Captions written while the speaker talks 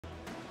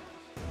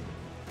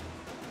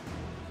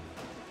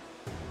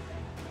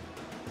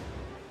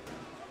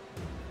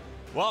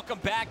Welcome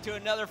back to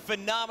another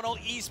phenomenal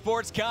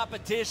esports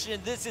competition.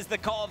 This is the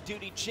Call of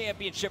Duty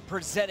Championship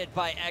presented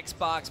by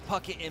Xbox.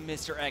 Puckett and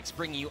Mr. X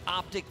bringing you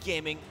OpTic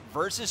Gaming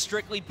versus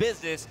Strictly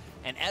Business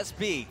and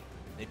SB.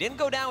 They didn't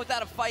go down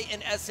without a fight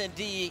in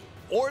SND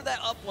or that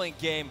uplink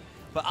game,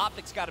 but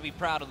OpTic's got to be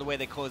proud of the way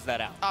they closed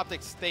that out.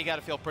 OpTic, they got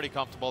to feel pretty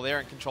comfortable.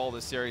 They're in control of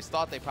this series.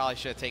 Thought they probably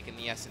should have taken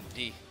the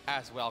SND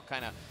as well.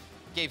 Kind of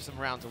gave some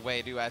rounds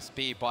away to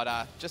SB,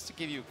 but just to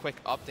give you a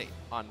quick update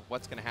on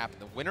what's going to happen,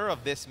 the winner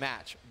of this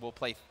match will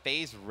play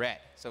FaZe Red.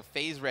 So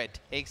FaZe Red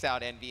takes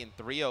out Envy in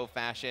 3-0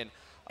 fashion.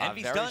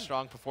 Envy's very done.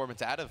 strong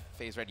performance out of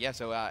FaZe Red. Yeah,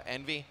 so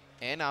Envy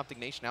and OpTic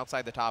Nation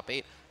outside the top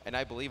 8, and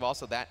I believe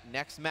also that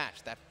next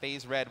match, that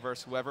FaZe Red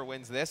versus whoever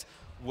wins this,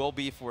 will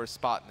be for a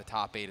spot in the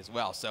top 8 as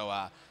well. So,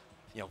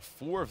 you know,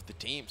 4 of the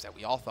teams that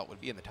we all thought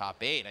would be in the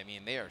top 8, I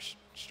mean, they are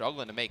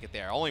struggling to make it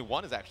there. Only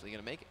 1 is actually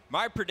going to make it.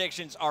 My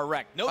predictions are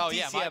wrecked. No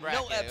DCM,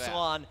 no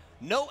Epsilon,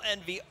 no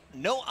Envy,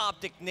 no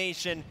OpTic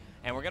Nation,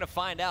 and we're going to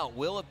find out,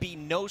 will it be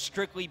no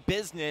Strictly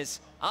Business?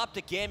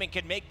 OpTic Gaming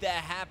can make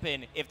that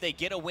happen if they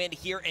get a win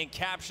here and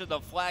capture the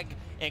flag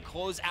and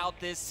close out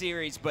this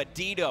series. But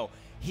Dito,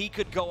 he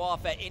could go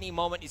off at any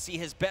moment. You see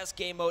his best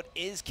game mode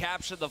is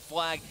capture the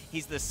flag.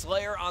 He's the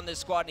Slayer on this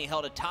squad, and he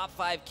held a top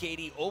 5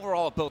 KD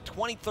overall at both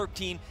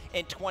 2013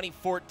 and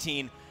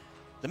 2014.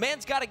 The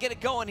man's got to get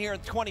it going here in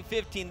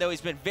 2015, though.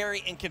 He's been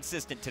very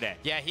inconsistent today.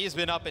 Yeah, he's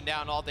been up and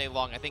down all day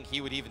long. I think he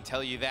would even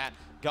tell you that.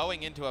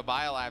 Going into a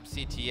Biolab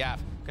CTF,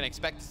 can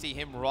expect to see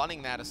him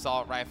running that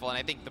assault rifle, and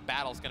I think the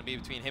battle's going to be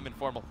between him and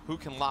Formal, who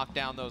can lock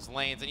down those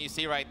lanes. And you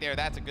see right there,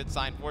 that's a good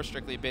sign for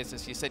Strictly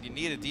Business. You said you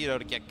needed Dito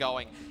to get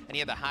going, and he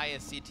had the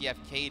highest CTF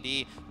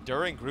KD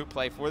during group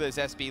play for this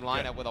SB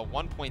lineup with a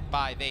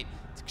 1.58.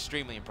 It's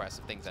extremely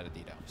impressive things out of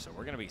Dito. So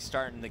we're going to be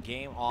starting the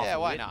game off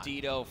with not?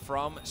 Dito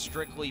from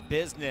Strictly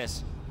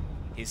Business.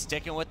 He's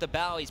sticking with the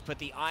bow. He's put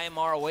the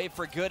IMR away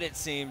for good, it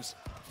seems.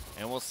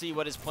 And we'll see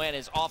what his plan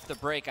is off the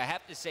break. I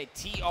have to say,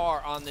 TR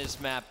on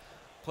this map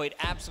played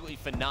absolutely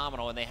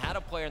phenomenal, and they had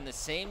a player in the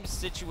same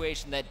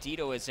situation that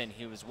Dito is in.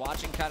 He was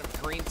watching kind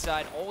of green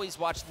side, always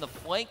watching the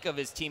flank of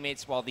his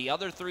teammates, while the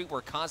other 3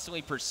 were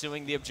constantly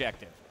pursuing the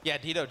objective. Yeah,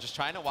 Dito just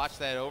trying to watch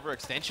that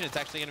overextension. It's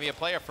actually going to be a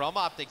player from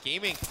OpTic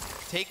Gaming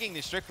taking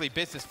the Strictly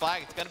Business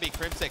flag. It's going to be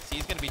Crim6.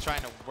 He's going to be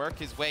trying to work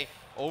his way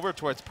over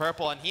towards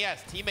purple, and he has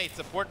teammate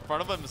support in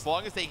front of him. As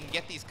long as they can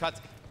get these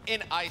cuts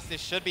in ice,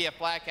 this should be a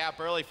flag cap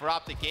early for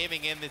OpTic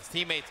Gaming, and his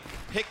teammates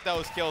pick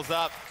those kills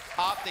up.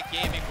 OpTic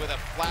Gaming with a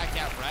flag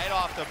cap right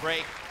off the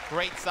break.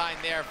 Great sign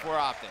there for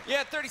OpTic.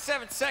 Yeah,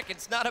 37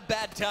 seconds, not a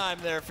bad time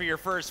there for your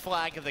first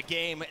flag of the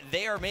game.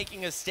 They are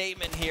making a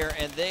statement here,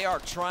 and they are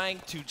trying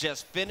to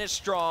just finish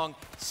strong.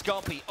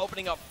 Scumpy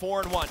opening up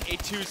 4-1, a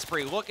 2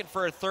 spree, looking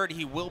for a 3rd.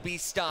 He will be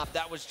stopped.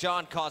 That was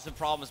John causing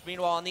problems.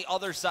 Meanwhile, on the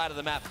other side of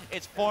the map,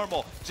 it's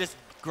Formal just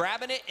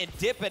grabbing it and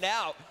dipping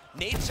out.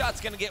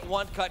 Nadeshot's going to get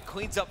 1 cut,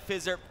 cleans up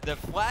Fizzerp. The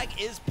flag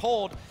is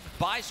pulled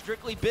by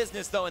Strictly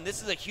Business, though, and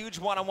this is a huge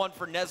one-on-one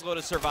for Neslo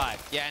to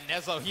survive. Yeah,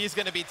 Neslo, he's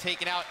going to be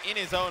taken out in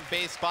his own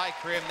base by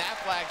Krim. That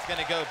flag's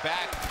going to go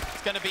back.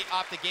 It's going to be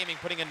OpTic Gaming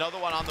putting another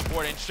one on the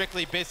board, and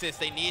Strictly Business,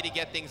 they need to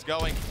get things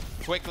going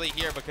quickly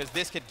here because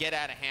this could get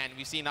out of hand.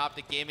 We've seen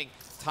OpTic Gaming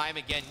time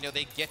again. You know,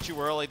 they get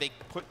you early, they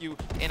put you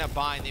in a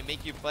bind, they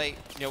make you play,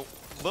 you know,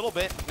 a little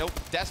bit,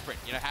 desperate.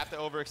 You know, have to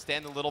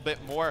overextend a little bit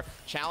more,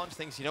 challenge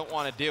things you don't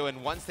want to do,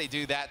 and once they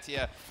do that to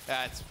you,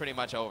 it's pretty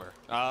much over.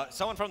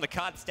 Someone from the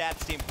COD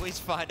Stats team, please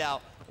find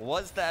out,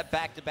 was that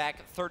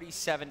back-to-back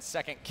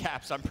 37-second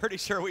caps? I'm pretty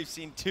sure we've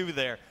seen 2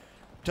 there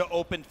to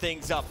open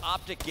things up.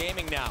 OpTic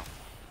Gaming now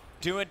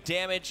doing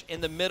damage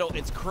in the middle.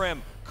 It's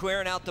Krim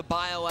clearing out the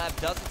Biolab,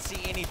 doesn't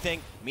see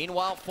anything.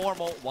 Meanwhile,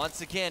 Formal,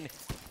 once again,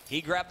 he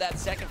grabbed that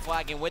 2nd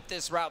flag, and with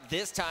this route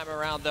this time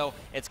around, though,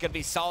 it's going to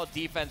be solid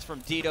defense from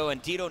Dito,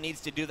 and Dito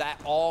needs to do that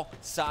all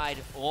side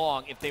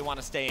long if they want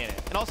to stay in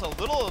it. And also a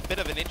little bit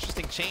of an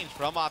interesting change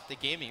from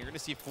OpTic Gaming. You're going to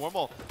see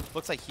Formal,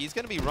 looks like he's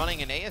going to be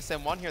running an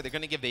ASM-1 here. They're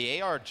going to give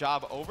the AR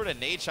job over to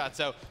Nadeshot.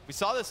 So we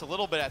saw this a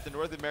little bit at the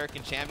North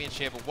American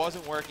Championship. It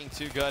wasn't working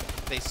too good.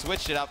 They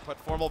switched it up, put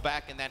Formal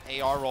back in that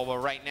AR role, but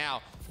right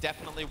now,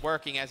 definitely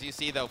working. As you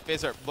see, though,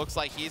 Fizzerp looks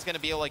like he's going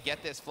to be able to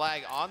get this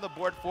flag on the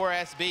board for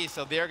SB,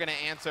 so they're going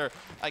to answer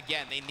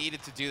again. They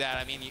needed to do that.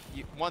 I mean,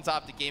 once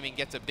OpTic Gaming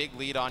gets a big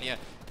lead on you,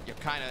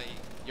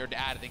 you're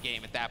out of the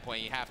game at that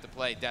point. You have to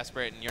play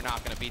desperate, and you're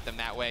not going to beat them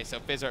that way. So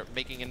Fizzerp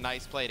making a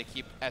nice play to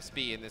keep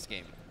SB in this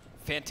game.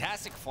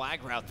 Fantastic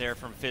flag route there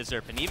from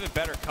Fizzerp, and even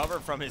better cover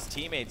from his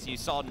teammates. You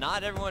saw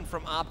not everyone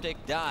from OpTic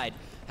died.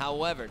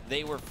 However,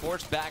 they were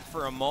forced back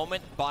for a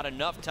moment, bought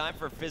enough time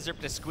for Fizzerp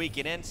to squeak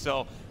it in.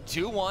 So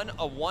 2-1,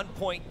 a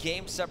 1-point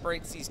game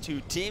separates these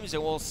 2 teams,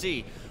 and we'll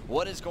see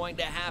what is going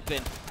to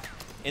happen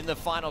in the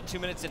final 2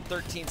 minutes and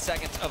 13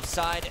 seconds of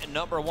side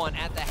number 1.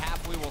 At the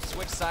half, we will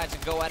switch sides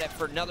and go at it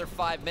for another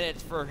 5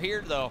 minutes. For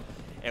here, though,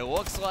 it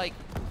looks like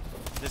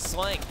the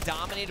slang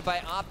dominated by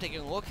OpTic,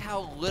 and look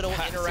how little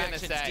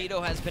interactions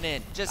Dito has been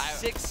in. Just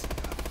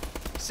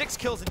six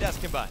kills and deaths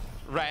combined.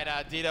 Right,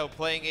 Dito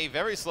playing a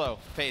very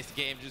slow-paced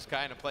game, just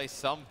kind of play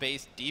some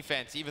base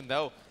defense, even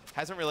though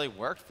hasn't really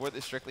worked for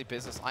the Strictly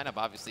Business lineup.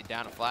 Obviously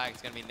down a flag.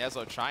 It's going to be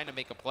Nezlo trying to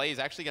make a play. He's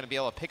actually going to be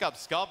able to pick up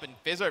Scump, and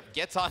Fizzerp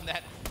gets on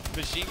that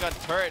machine gun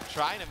turret,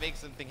 trying to make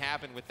something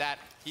happen with that.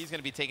 He's going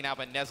to be taken out,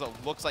 but Nezlo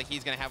looks like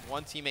he's going to have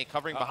one teammate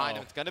covering behind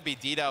him. It's going to be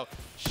Dito.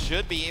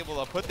 Should be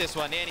able to put this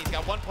one in. He's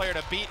got one player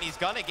to beat, and he's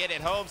going to get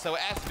it home. So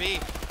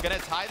SB going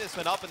to tie this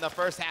one up in the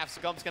first half.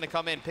 Scump's going to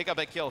come in, pick up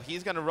a kill.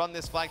 He's going to run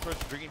this flag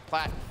towards green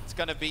plat. It's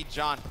going to be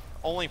John.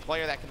 Only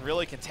player that can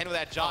really contend with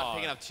that. John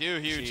picking up 2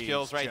 huge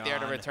kills right there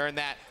to return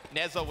that.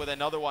 Nezlo with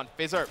another one.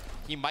 Fizzerp,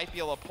 he might be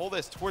able to pull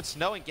this towards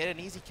snow and get an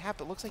easy cap.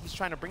 It looks like he's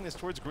trying to bring this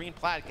towards green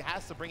plat. He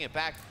has to bring it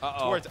back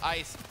towards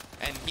ice,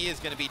 and he is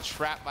going to be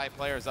trapped by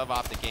players of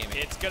OpTic Gaming.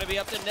 It's going to be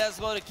up to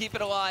Nezlo to keep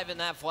it alive, and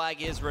that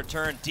flag is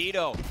returned.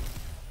 Dito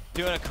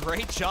doing a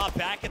great job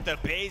back at the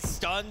base.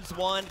 Stuns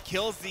one,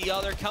 kills the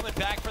other, coming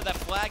back for the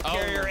flag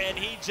carrier, and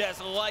he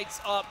just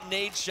lights up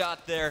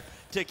Nadeshot there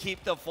to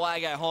keep the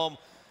flag at home.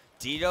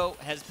 Dito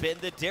has been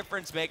the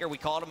difference maker. We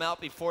called him out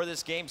before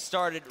this game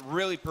started,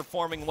 really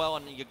performing well.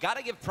 And you got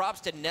to give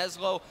props to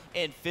Nezlo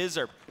and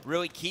Fizzerp,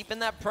 really keeping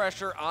that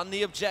pressure on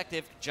the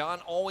objective. John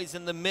always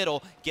in the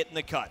middle, getting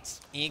the cuts.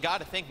 And you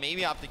got to think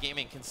maybe OpTic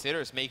Gaming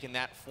considers making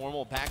that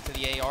formal back to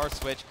the AR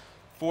switch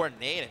for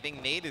Nate. I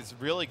think Nate is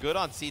really good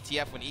on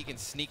CTF when he can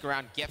sneak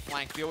around, get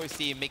flanked. We always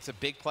see he makes a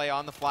big play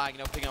on the flag,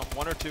 picking up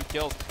 1 or 2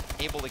 kills,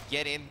 able to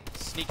get in,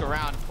 sneak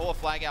around, pull a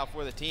flag out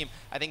for the team.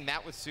 I think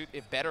that would suit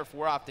it better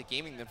for OpTic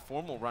Gaming than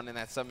Formal running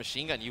that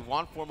submachine gun. You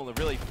want Formal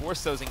to really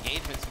force those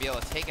engagements to be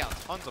able to take out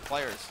tons of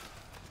players.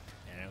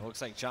 And it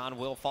looks like John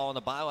will fall in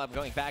the biolab.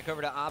 Going back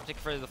over to OpTic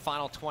for the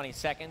final 20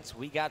 seconds.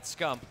 We got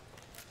Scump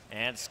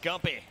and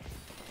Scumpy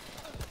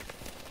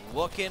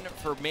looking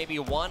for maybe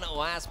one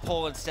last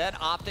pull instead.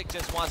 OpTic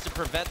just wants to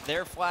prevent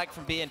their flag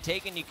from being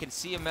taken. You can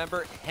see a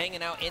member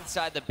hanging out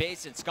inside the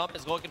base, and Scump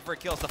is looking for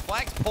kills. The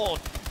flag's pulled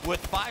with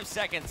 5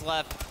 seconds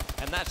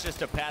left, and that's just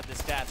to pad the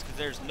stats because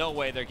there's no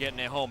way they're getting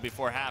it home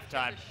before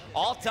halftime.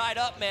 All tied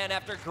up, man,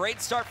 after a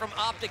great start from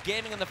OpTic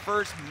Gaming in the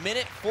first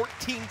minute,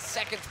 14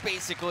 seconds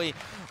basically.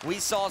 We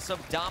saw some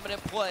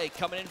dominant play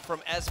coming in from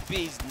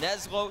SB's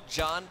Nezlo,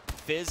 John,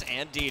 Fizz,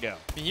 and Dito.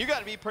 I mean, you got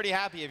to be pretty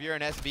happy if you're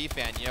an SB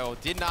fan.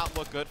 Did not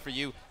look good for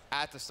you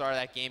at the start of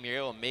that game. You're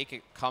able to make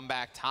it come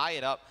back, tie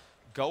it up,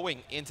 going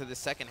into the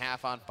second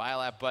half on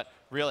Biolab. But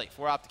really,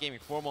 for OpTic Gaming,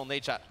 Formal and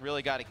Nadeshot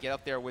really got to get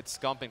up there with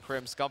Scump and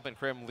Crim. Scump and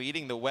Crim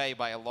leading the way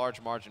by a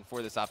large margin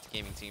for this OpTic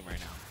Gaming team right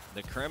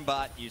now. The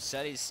Crimbot, you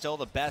said he's still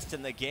the best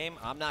in the game.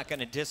 I'm not going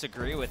to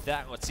disagree with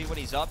that. Let's see what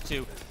he's up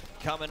to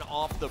coming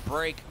off the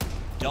break.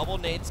 Double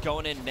nades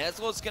going in.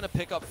 Nezlo's going to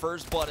pick up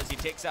first blood as he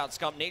takes out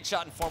Scump.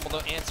 Nadeshot and Formal, though,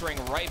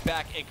 answering right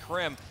back, and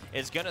Crim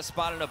is going to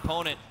spot an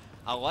opponent.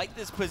 I like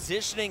this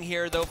positioning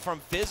here, though, from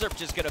Fizzerp.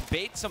 Just going to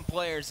bait some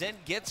players in,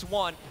 gets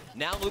one.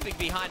 Now looping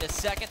behind a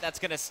second. That's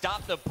going to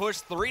stop the push.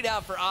 3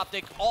 down for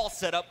OpTic, all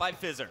set up by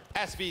Fizzerp.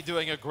 SB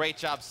doing a great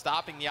job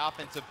stopping the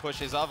offensive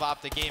pushes of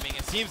OpTic Gaming.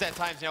 It seems at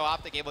times,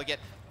 OpTic able to get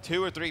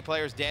 2 or 3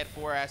 players dead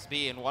for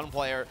SB, and 1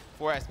 player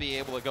for SB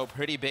able to go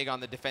pretty big on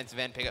the defensive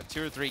end, pick up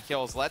 2 or 3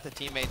 kills, let the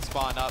teammates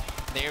spawn up,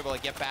 and they're able to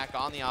get back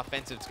on the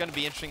offensive. It's going to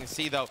be interesting to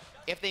see, though,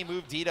 if they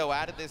move Dito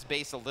out of this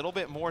base a little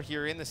bit more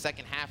here in the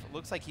second half. It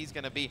looks like he's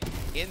going to be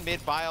in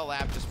mid-bio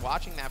lab, just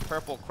watching that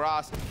purple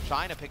cross,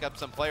 trying to pick up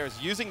some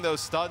players, using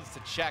those stuns to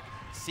check,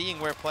 seeing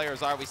where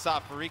players are. We saw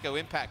Farico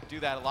Impact do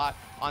that a lot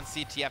on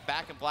CTF.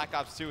 Back in Black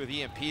Ops 2 with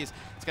EMPs,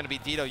 it's going to be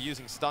Dito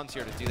using stuns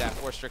here to do that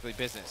for Strictly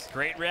Business.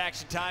 Great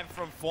reaction time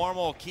from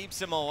Formal,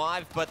 keeps him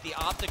alive, but the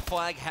OpTic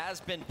flag has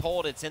been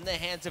pulled. It's in the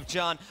hands of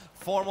John.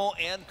 Formal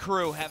and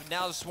crew have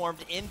now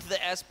swarmed into the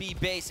SB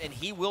base, and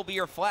he will be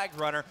your flag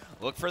runner.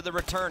 Look for the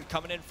return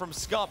coming in from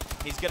Scump.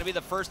 He's going to be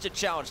the first to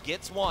challenge.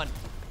 Gets one.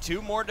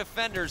 2 more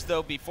defenders,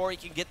 though, before he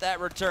can get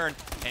that return.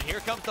 And here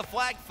comes the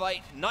flag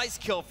fight. Nice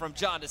kill from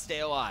John to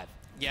stay alive.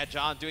 Yeah,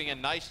 John doing a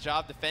nice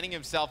job defending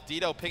himself.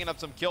 Dito picking up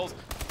some kills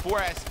for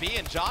SB,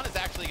 and John is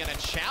actually going to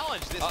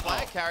challenge this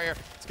flag carrier.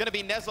 It's going to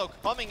be Nezlo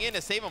coming in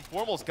to save him.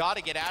 Formal's got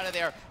to get out of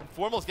there, and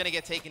Formal's going to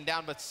get taken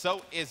down, but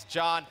so is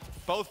John.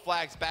 Both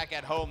flags back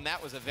at home.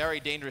 That was a very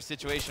dangerous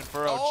situation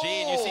for OG,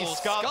 and you see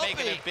Scump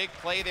making a big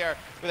play there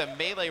with a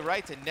melee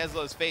right to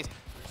Nezlo's face,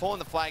 pulling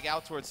the flag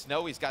out towards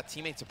Snow. He's got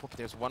teammates support, but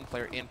there's 1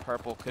 player in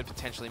purple, could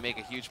potentially make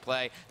a huge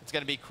play. It's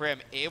going to be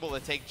Crim able to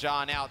take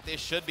John out. This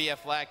should be a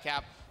flag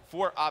cap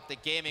for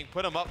OpTic Gaming.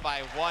 Put them up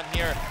by 1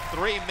 here.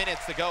 3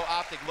 minutes to go.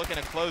 OpTic looking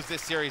to close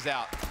this series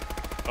out.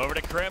 Over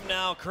to Crim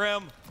now.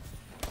 Crim,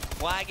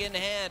 flag in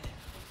hand.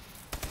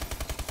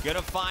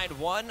 Gonna find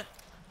one.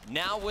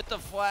 Now with the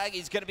flag,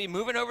 he's gonna be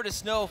moving over to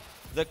Snow.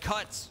 The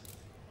cuts.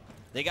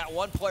 They got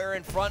 1 player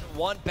in front,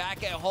 1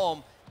 back at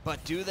home.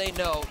 But do they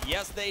know?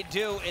 Yes, they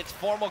do. It's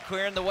Formal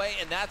clearing the way,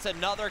 and that's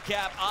another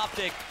cap.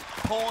 OpTic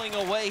pulling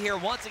away here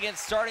once again,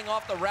 starting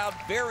off the round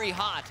very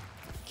hot.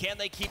 Can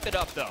they keep it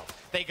up, though?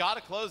 They got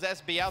to close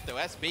SB out, though.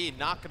 SB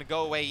not going to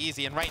go away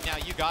easy. And right now,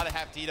 you got to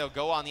have Dito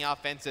go on the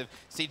offensive.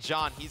 See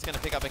John, he's going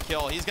to pick up a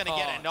kill. He's going to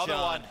get another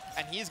one,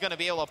 and he's going to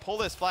be able to pull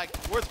this flag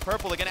towards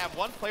purple. They're going to have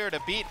one player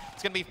to beat.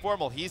 It's going to be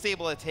Formal. He's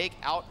able to take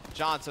out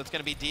John, so it's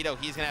going to be Dito.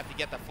 He's going to have to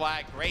get the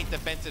flag. Great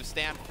defensive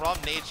stand from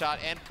Nadeshot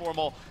and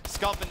Formal.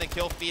 Scump in the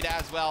kill feed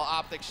as well.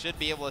 OpTic should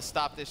be able to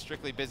stop this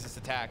strictly business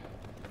attack.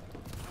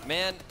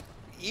 Man,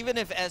 even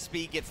if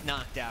SB gets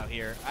knocked out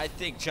here, I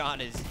think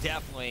John is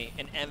definitely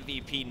an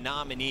MVP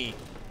nominee.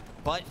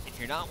 But if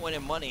you're not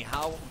winning money,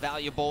 how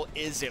valuable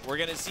is it? We're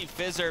going to see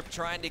Fizzerp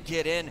trying to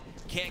get in.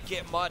 Can't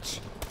get much.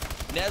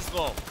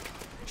 Neslo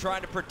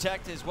trying to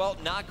protect as well.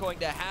 Not going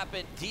to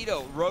happen.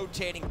 Dito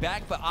rotating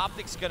back, but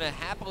OpTic's going to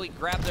happily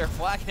grab their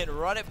flag and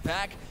run it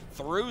back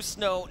through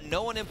snow.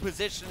 No one in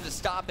position to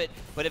stop it.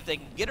 But if they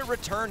can get a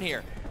return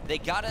here, they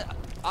got an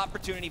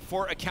opportunity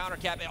for a counter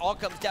cap. It all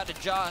comes down to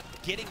Ja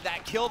getting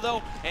that kill,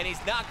 though, and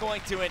he's not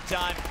going to in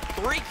time.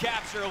 3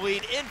 capture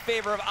lead in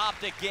favor of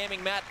OpTic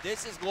Gaming. Matt,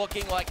 this is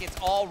looking like it's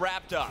all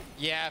wrapped up.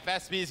 Yeah, if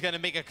SB is going to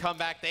make a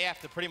comeback, they have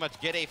to pretty much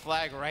get a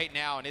flag right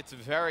now, and it's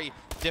very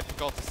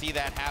difficult to see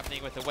that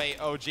happening with the way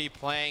OG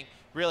playing,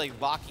 really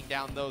locking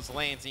down those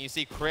lanes. And you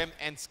see Crim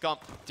and Scump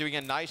doing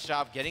a nice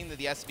job getting to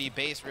the SB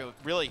base,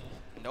 really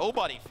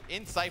nobody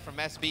in sight from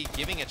SB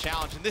giving a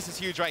challenge, and this is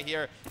huge right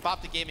here. If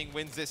OpTic Gaming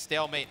wins this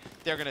stalemate,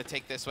 they're going to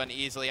take this one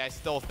easily. I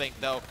still think,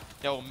 though,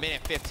 no,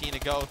 minute 15 to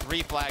go,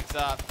 3 flags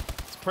up.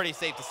 It's pretty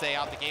safe to say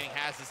OpTic Gaming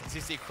has this, as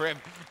you see Crim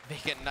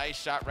make a nice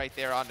shot right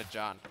there onto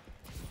John.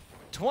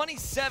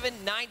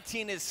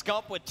 27-19 is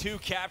Scump with 2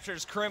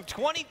 captures. Crim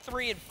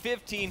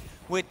 23-15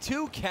 with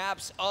 2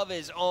 caps of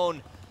his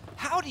own.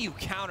 How do you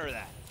counter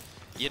that?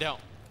 You don't.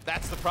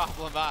 That's the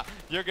problem.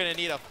 You're going to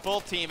need a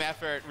full team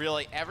effort,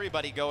 really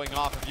everybody going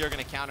off if you're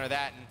going to counter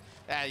that.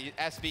 And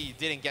SB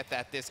didn't get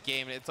that this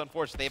game. It's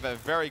unfortunate. They've a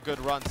very good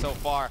run so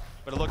far,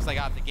 but it looks like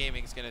OpTic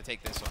Gaming is going to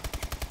take this one.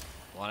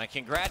 Want to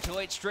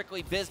congratulate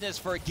Strictly Business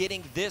for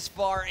getting this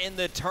far in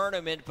the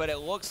tournament, but it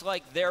looks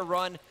like their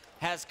run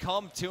has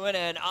come to an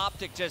end.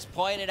 OpTic just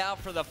playing it out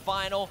for the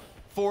final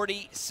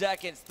 40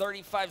 seconds,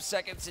 35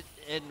 seconds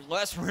and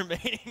less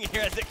remaining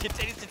here as it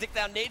continues to tick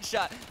down.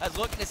 Nadeshot is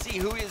looking to see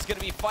who he is going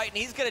to be fighting.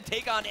 He's going to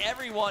take on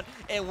everyone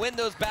and win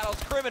those battles.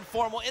 Crim and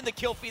Formal in the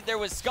kill feed. There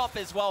was Scump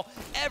as well.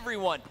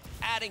 Everyone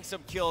adding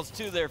some kills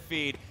to their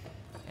feed.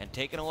 And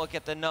taking a look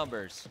at the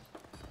numbers,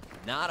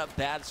 not a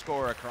bad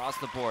score across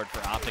the board for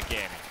OpTic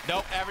Gaming.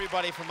 Nope,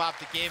 everybody from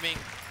OpTic Gaming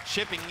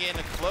chipping in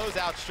to close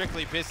out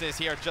Strictly Business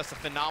here. Just a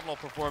phenomenal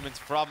performance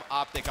from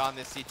OpTic on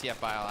this CTF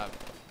buyout.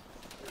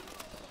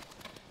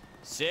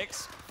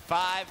 6,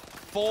 5,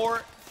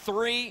 4,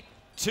 3,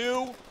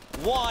 2,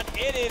 1.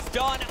 It is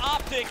done.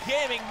 OpTic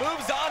Gaming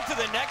moves on to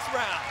the next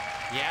round.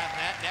 Yeah,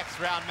 that next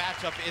round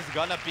matchup is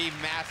gonna be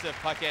massive.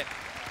 Puckett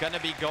gonna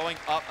be going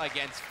up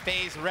against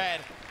FaZe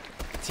Red.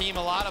 Team,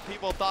 a lot of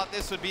people thought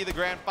this would be the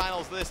grand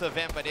finals of this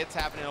event, but it's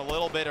happening a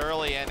little bit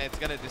early, and it's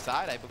gonna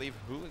decide, I believe,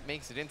 who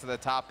makes it into the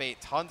top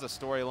 8. Tons of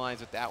storylines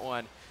with that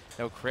one.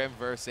 No, Crim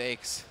versus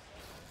Aches.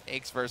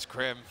 Aches versus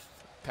Crim.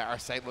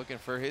 Parasite looking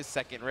for his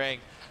 2nd ring.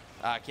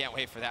 Can't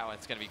wait for that one.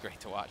 It's going to be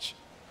great to watch.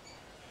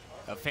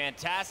 A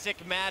fantastic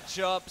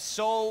matchup.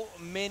 So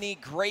many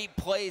great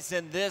plays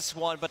in this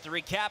one. But to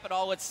recap it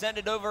all, let's send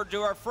it over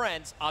to our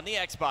friends on the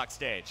Xbox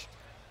stage.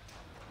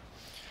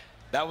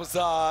 That was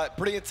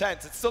pretty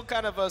intense. It's still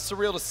kind of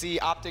surreal to see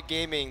OpTic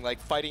Gaming like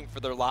fighting for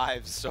their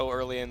lives so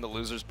early in the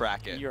losers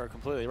bracket. You are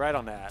completely right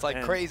on that. It's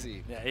like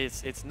crazy. Yeah,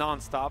 it's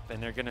nonstop,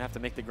 and they're gonna have to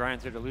make the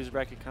grind through the loser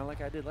bracket, kind of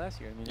like I did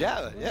last year. I mean,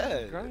 yeah.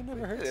 The grind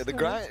never hurts. The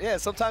grind, yeah.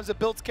 Sometimes it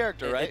builds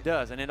character, right? It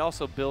does, and it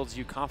also builds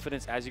you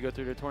confidence as you go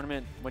through the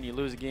tournament. When you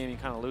lose a game, you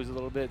kind of lose a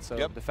little bit. So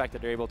the fact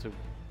that they're able to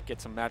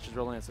get some matches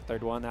rolling, it's the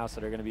 3rd one now,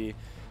 so they're gonna be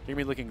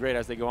looking great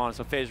as they go on.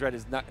 So FaZe Red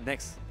is up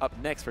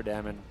next for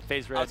them, and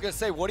FaZe Red. I was gonna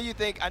say, what do you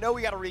think? I know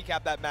we got to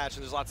recap that match,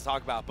 and there's lots to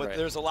talk about, but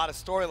there's a lot of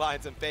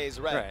storylines in FaZe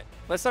Red. Right.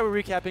 Let's start with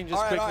recapping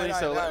just quickly.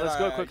 Let's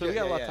go quickly. We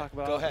got a lot to talk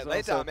about. Go ahead, lay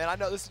it down, man. I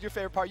know this is your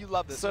favorite part. You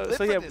love this. So live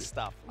for yeah, this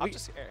stuff. I'm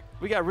just here.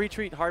 We got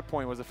Retreat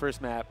Hardpoint was the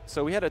first map.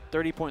 So we had a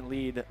 30-point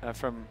lead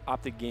from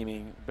OpTic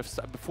Gaming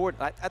before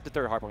at the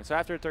 3rd hardpoint. So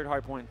after the 3rd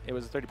hardpoint, it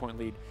was a 30-point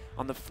lead.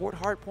 On the 4th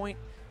hardpoint,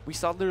 we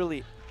saw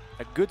literally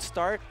a good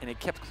start, and it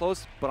kept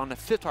close, but on the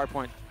 5th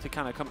hardpoint, to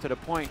kind of come to the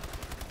point,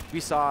 we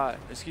saw,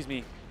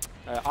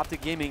 OpTic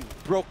Gaming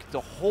broke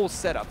the whole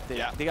setup. They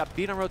got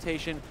beat on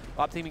rotation.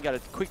 OpTic Gaming got a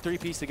quick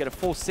 3-piece to get a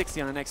full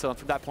 60 on an XL, and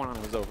from that point on,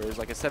 it was over. It was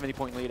like a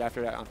 70-point lead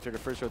after that, after the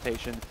first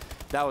rotation.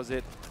 That was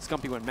it.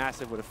 Scumpy went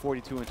massive with a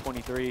 42 and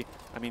 23.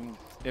 I mean,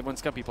 when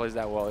Scumpy plays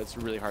that well, it's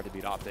really hard to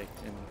beat OpTic.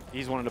 And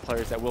he's one of the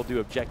players that will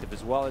do objective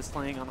as well as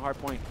playing on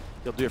hardpoint.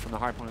 He'll do it from the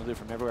hardpoint. He'll do it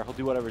from everywhere. He'll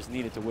do whatever is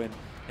needed to win,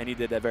 and he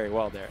did that very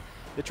well there.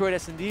 Detroit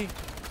S&D,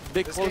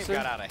 big closer. This game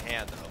got out of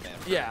hand, though, man.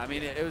 Yeah, I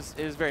mean, it was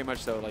very much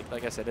so.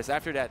 Like I said, it's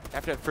after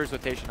that first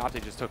rotation,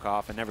 OpTic just took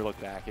off and never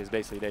looked back. Is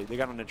basically they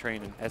got on the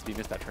train, and SB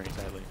missed that train,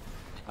 sadly.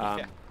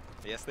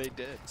 Yes, they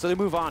did. So they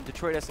move on.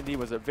 Detroit S&D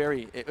was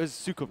it was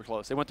super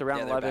close. They went to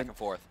round 11. Back and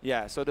forth.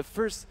 Yeah, so the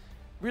first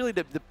really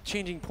the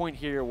changing point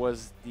here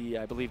was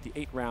I believe the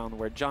 8th round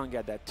where John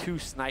got that 2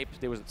 snipe.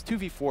 There was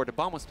 2v4. The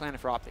bomb was planted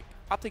for OpTic.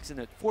 OpTic's in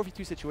a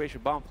 4v2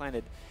 situation. Bomb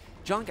planted.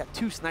 John got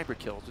 2 sniper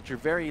kills, which are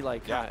very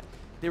like.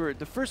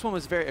 The first one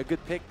was a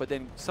good pick, but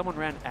then someone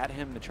ran at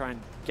him to try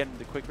and get him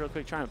real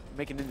quick, trying to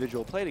make an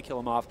individual play to kill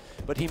him off.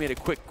 But he made a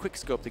quick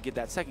scope to get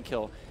that second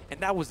kill, and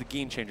that was the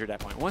game changer at that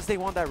point. Once they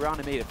won that round,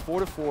 they made it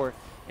 4-4,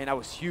 and that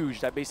was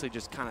huge. That basically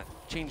just kind of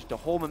changed the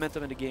whole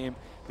momentum in the game.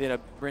 They ended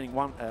up winning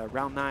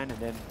round 9, and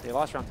then they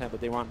lost round 10,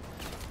 but they won.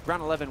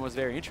 Round 11 was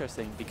very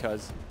interesting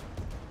because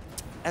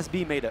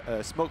SB made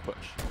a smoke push.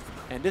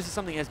 And this is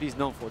something SB is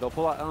known for. They'll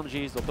pull out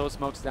LMGs, they'll throw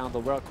smokes down,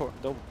 they'll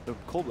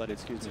cold-blooded,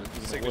 excuse me.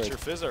 Signature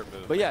Fizzerp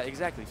move. But yeah,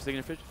 exactly.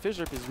 Signature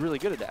Fizzerp is really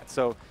good at that.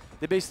 So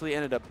they basically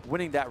ended up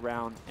winning that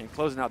round and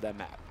closing out that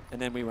map.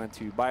 And then we went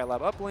to Biolab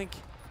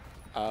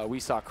uplink. We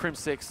saw Crim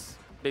 6.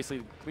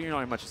 Basically, we don't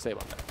have much to say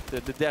about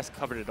that. The desk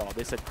covered it all.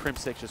 They said Crim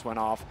 6 just went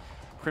off.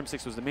 Crim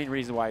 6 was the main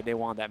reason why they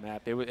won that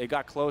map. It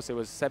got close. It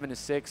was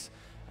 7-6.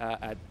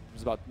 It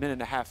was about a minute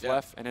and a half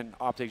left. And then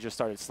OpTic just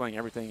started slaying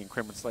everything, and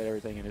Crim would slay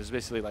everything. And it was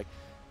basically like,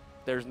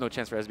 there's no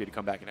chance for SB to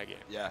come back in that game.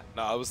 Yeah,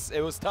 no,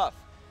 it was tough.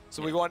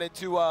 So we went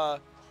into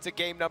to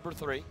game number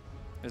 3.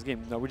 This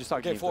game, no, we're just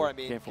talking game 4. I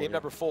mean, game 4, game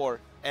number 4,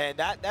 and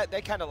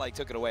that kind of like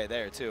took it away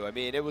there too. I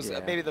mean, it was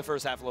maybe the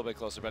first half a little bit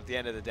closer, but at the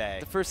end of the day,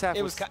 the first half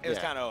it was kind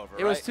of over.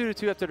 It was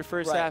 2-2 after the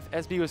first half.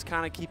 SB was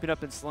kind of keeping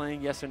up and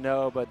slaying, yes or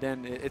no, but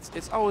then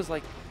it's always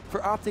like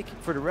for OpTic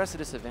for the rest of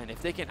this event,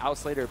 if they can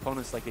outslay their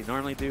opponents like they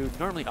normally do,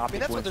 normally OpTic. I mean,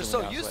 that's what they're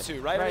so used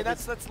to, right? I mean,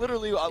 that's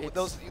literally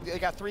those. They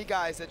got 3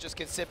 guys that just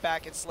can sit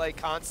back and slay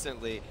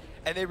constantly.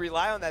 And they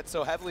rely on that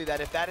so heavily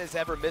that if that is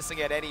ever missing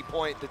at any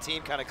point, the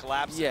team kind of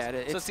collapses. Yeah,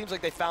 so it seems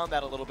like they found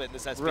that a little bit in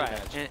this SB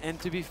match. And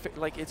to be fair,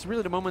 like, it's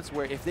really the moments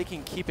where if they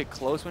can keep it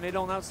close when they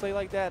don't outslay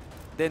like that,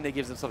 then they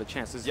give themselves a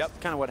chance. This is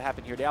kind of what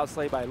happened here. They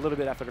outslay by a little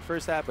bit after the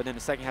first half, but then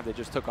the second half they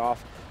just took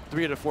off.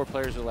 3 of the 4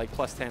 players are like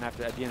 +10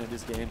 at the end of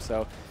this game,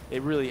 so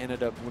it really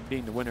ended up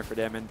being the winner for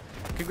them. And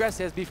congrats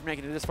to SB for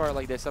making it this far.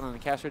 Like they said on the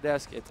caster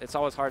desk, it's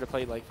always hard to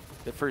play like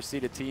the first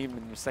seeded team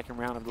in the second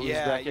round of the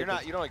losers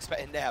bracket. You don't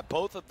expect, and yeah,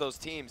 both of those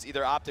teams,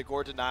 either OpTic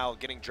or Denial,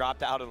 getting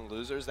dropped out in the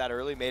losers that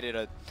early made it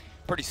a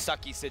pretty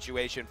sucky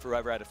situation for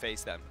whoever had to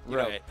face them. You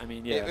know, I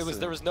mean, yeah.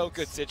 There was no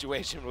good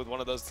situation with one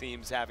of those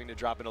teams having to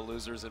drop into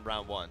losers in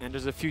round 1. And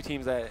there's a few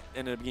teams that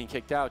ended up getting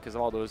kicked out because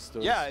of all those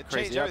it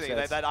crazy changed everything.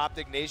 upsets. That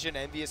OpTic Nation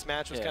Envious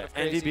match was kind of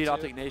crazy. Envy beat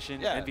OpTic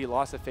Nation. Envy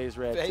lost to FaZe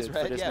Red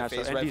for this match.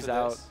 So Envy's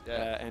out.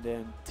 And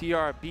then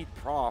TR beat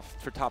Prof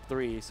for top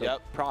 3. So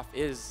Prof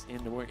is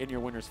in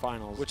your winners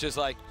finals. Which is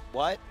like,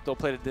 what? They'll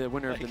play the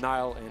winner of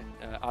Denial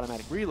and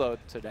Automatic Reload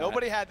to that.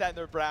 Nobody had that in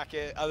their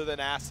bracket other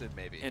than Acid,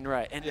 maybe. And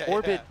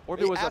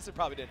Orbit was Acid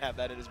probably didn't have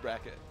that in his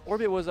bracket.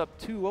 Orbit was up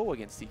 2-0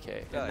 against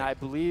TK. And I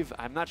believe,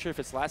 I'm not sure if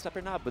it's last map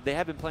or not, but they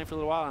have been playing for a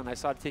little while, and I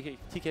saw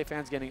TK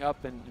fans getting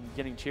up and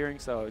getting cheering,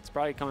 so it's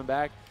probably coming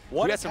back.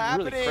 What is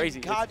happening? Really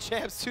crazy. COD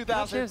Champs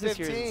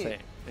 2015.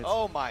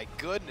 Oh my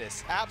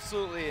goodness,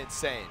 absolutely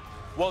insane.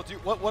 Well,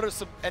 what are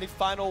any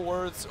final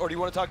words, or do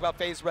you want to talk about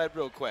FaZe Red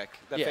real quick?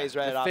 FaZe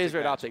Red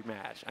OpTic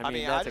match. I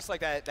mean, I just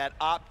like that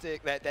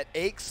OpTic, that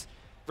Aches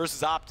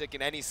versus OpTic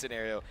in any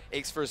scenario.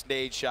 Aches first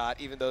nade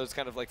shot, even though it's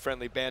kind of like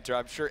friendly banter.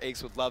 I'm sure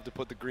Aches would love to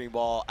put the green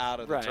ball out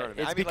of the tournament.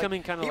 It's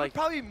becoming kind of like... He would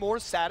probably be more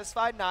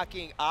satisfied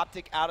knocking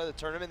OpTic out of the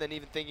tournament than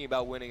even thinking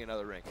about winning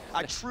another ring.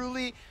 I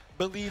truly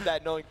believe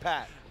that, knowing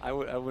Pat. I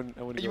wouldn't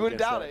You wouldn't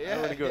doubt it, yeah.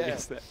 I wouldn't go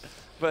against that.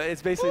 But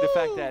it's basically the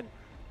fact that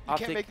you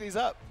can't make these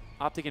up.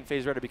 OpTic and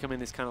FaZe Red are becoming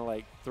this kind of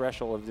like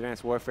threshold of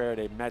Advanced Warfare.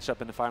 They matched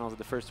up in the finals of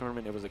the first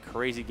tournament. It was a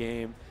crazy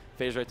game.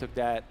 FaZe Red took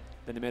that.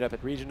 Then they met up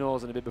at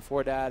regionals, and a bit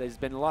before that, there's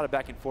been a lot of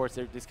back and forth.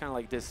 There's kind of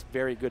like this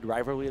very good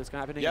rivalry that's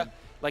happening. Yeah. And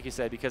like you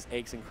said, because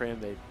Aches and Crim,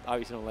 they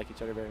obviously don't like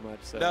each other very much.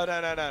 So no.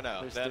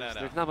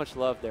 There's not much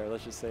love there.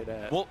 Let's just say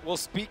that. Well,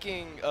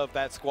 speaking of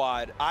that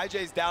squad,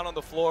 IJ's down on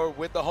the floor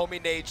with the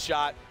homie nade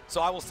shot,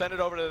 so I will send it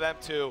over to them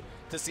too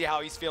to see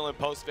how he's feeling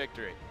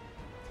post-victory.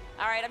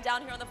 All right, I'm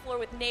down here on the floor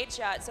with Nade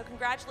Shot, so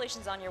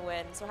congratulations on your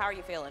win. So how are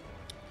you feeling?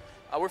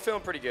 We're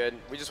feeling pretty good.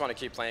 We just want to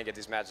keep playing, get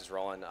these matches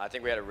rolling. I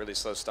think we had a really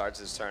slow start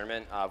to this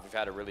tournament. We've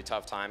had a really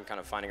tough time kind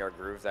of finding our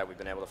groove that we've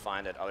been able to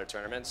find at other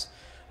tournaments.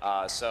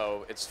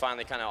 So it's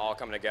finally kind of all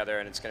coming together,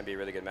 and it's going to be a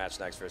really good match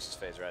next versus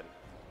FaZe Red.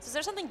 So is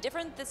there something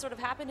different that sort of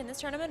happened in this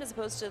tournament as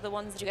opposed to the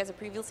ones that you guys have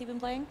previously been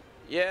playing?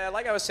 Yeah,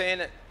 like I was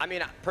saying, I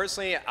mean,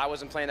 personally, I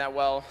wasn't playing that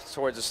well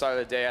towards the start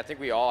of the day. I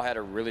think we all had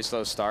a really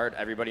slow start,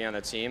 everybody on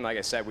the team. Like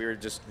I said, we were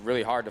just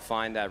really hard to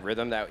find that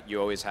rhythm that you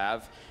always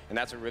have. And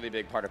that's a really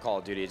big part of Call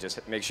of Duty,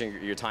 just make sure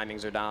your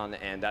timings are down,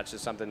 and that's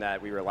just something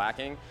that we were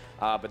lacking.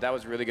 But that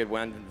was a really good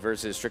win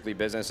versus Strictly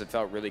Business. It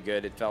felt really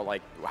good. It felt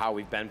like how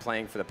we've been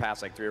playing for the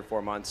past like 3 or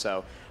 4 months.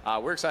 So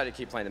we're excited to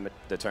keep playing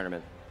the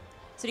tournament.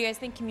 So do you guys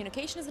think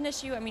communication is an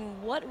issue? I mean,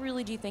 what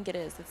really do you think it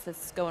is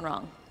that's going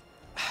wrong?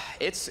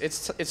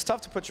 It's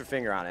tough to put your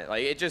finger on it.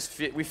 Like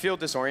we feel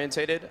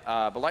disorientated.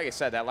 But like I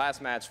said, that last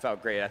match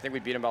felt great. I think we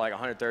beat him by like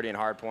 130 in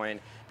hardpoint,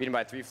 beat him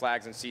by 3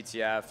 flags in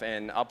CTF,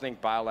 and Uplink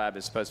Biolab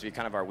is supposed to be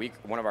kind of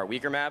one of our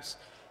weaker maps.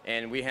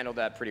 and we handled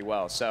that pretty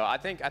well. So I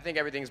think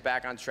everything's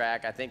back on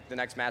track. I think the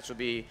next match will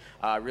be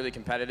really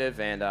competitive,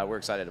 and we're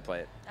excited to play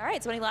it. All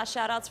right, so any last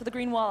shout-outs for the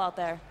green wall out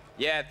there?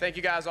 Yeah, thank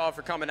you guys all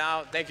for coming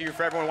out. Thank you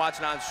for everyone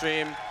watching on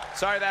stream.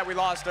 Sorry that we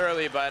lost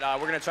early, but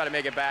we're going to try to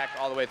make it back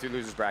all the way through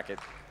losers bracket.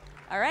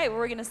 All right, well,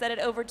 we're going to set it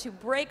over to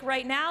break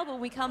right now. When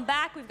we come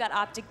back, we've got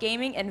OpTic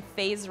Gaming and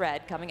FaZe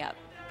Red coming up.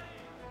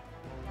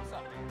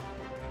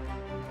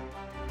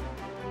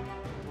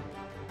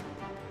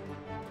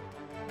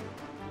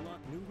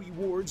 New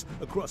rewards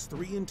across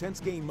 3 intense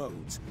game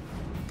modes.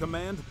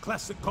 Command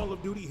classic Call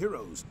of Duty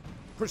heroes.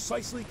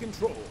 Precisely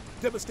control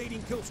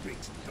devastating kill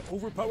streaks to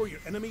overpower your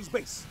enemy's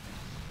base.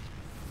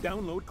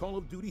 Download Call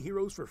of Duty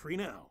Heroes for free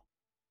now.